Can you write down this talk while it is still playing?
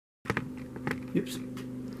Oops.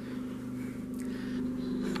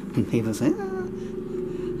 And people say, "Ah,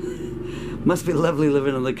 must be lovely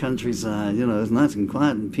living in the countryside. You know, it's nice and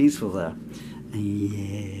quiet and peaceful there."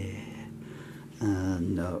 Yeah.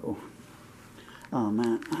 No. Oh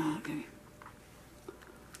man. Okay.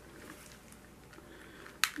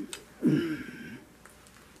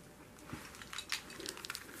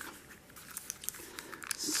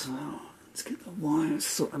 So let's get the wires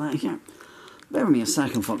sorted out here. Bear with me a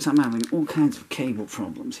second, folks. I'm having all kinds of cable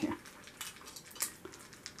problems here.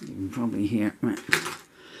 You can probably hear.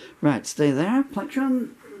 Right, stay there.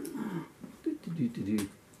 Plectron.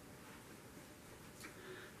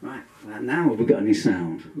 Right, well, now have we got any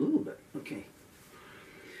sound? A little bit. Okay.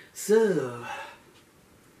 So,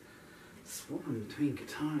 swapping between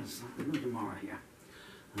guitars a little more here.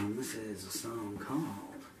 And this is a song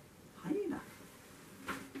called Hyena,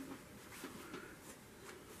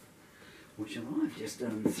 which I've just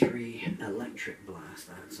done 3 electric blast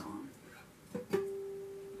outs on.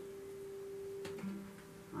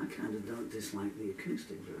 I kind of don't dislike the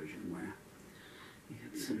acoustic version where you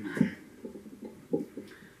get some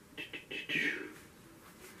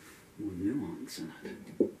more nuance in it.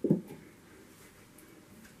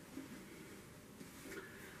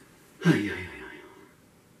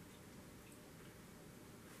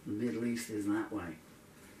 The Middle East is that way.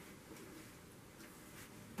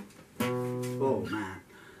 Oh man.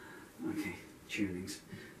 Okay, tunings.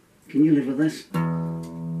 Can you live with this?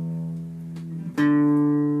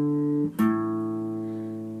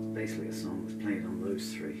 Basically a song that's played on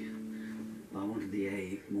those 3. But I wanted the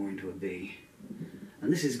A more into a B.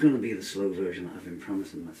 And this is going to be the slow version that I've been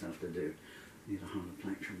promising myself to do. I need a harder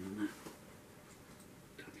plectrum than that.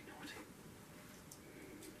 Don't be naughty.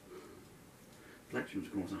 Plectrums,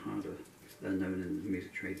 of course, are harder. They're known in the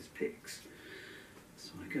music trade as picks.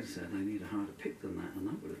 So I could have said I need a harder pick than that, and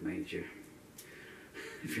that would have made you,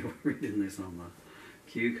 if you're reading this on the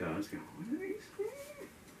cue cards, go, what are these?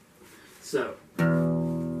 So,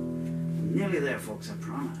 nearly there, folks, I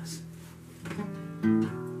promise.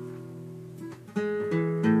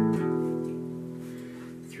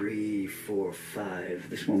 3, 4, 5.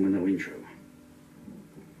 This one with no intro.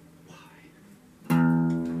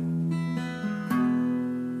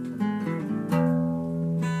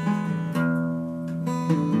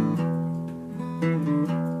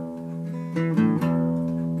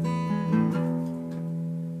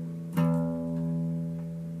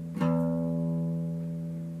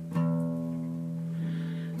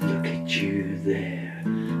 You there,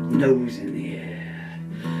 nose in the air,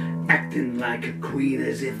 acting like a queen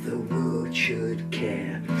as if the world should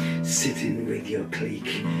care, sitting with your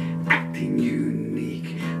clique, acting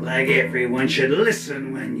unique, like everyone should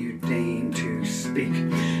listen when you deign to speak.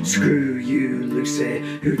 Screw you, Lucy,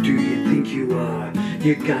 who do you think you are?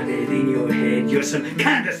 You got it in your head, you're some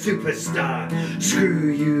kind of superstar. Screw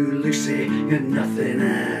you, Lucy, you're nothing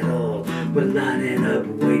at all. We're lining up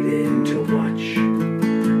waiting to watch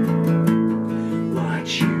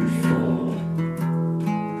you fall.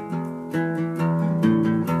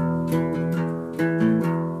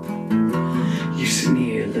 You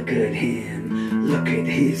sneer, look at him, look at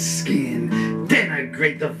his skin,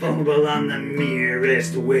 denigrate the vulnerable on the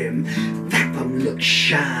merest whim. That one looks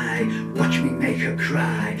shy, watch me make her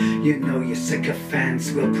cry. You know your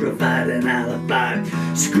sycophants will provide an alibi.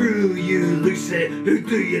 Screw you, Lucy, who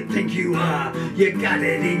do you think you are? You got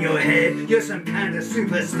it in your head, you're some kind of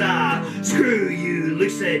superstar. Screw you,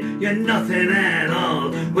 Lucy, you're nothing at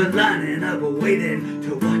all. We're lining up waiting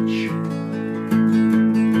to watch you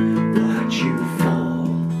fall.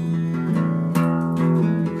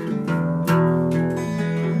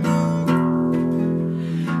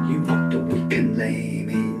 You mock the weak and lame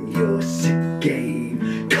in your sick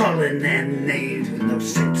game, calling them names with no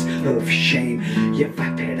sense of shame. Your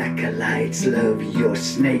vapid acolytes love your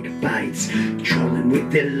snake bites, trolling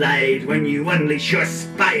with delight when you unleash your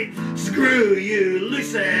spite. Screw you,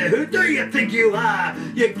 Lucy, who do you think you are?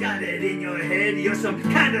 You got it in your head, you're some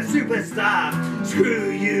kind of superstar.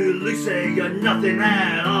 Screw you, Lucy, you're nothing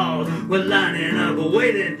at all. We're lining up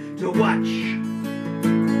waiting to watch you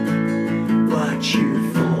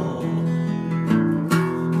fall.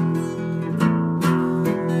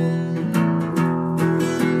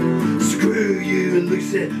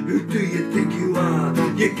 Lucy, who do you think you are?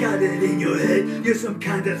 You got it in your head, you're some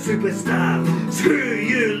kind of superstar. Screw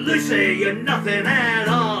you, Lucy, you're nothing at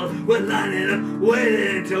all. We're lining up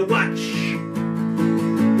waiting to watch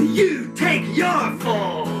you take your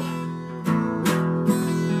fall.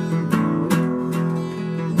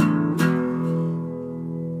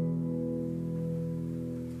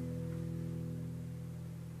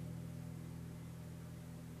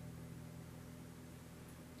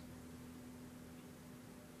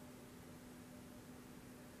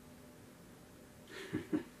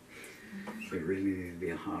 It really needs to be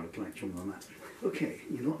a harder plectrum than that. Okay,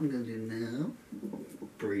 you know what I'm going to do now?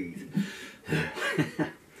 Breathe.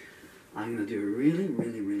 I'm going to do a really,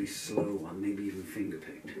 really, really slow one, maybe even finger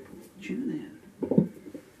picked. Tune in. And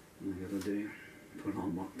I'm going to do, put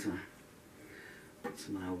on what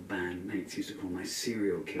my old band mates used to call my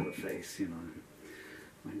serial killer face, you know.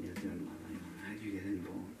 When you're doing like that, you know, how do you get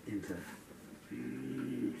into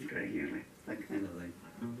gradually, that kind of thing.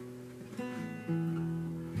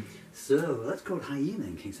 So that's called Hyena,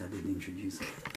 in case I didn't introduce it.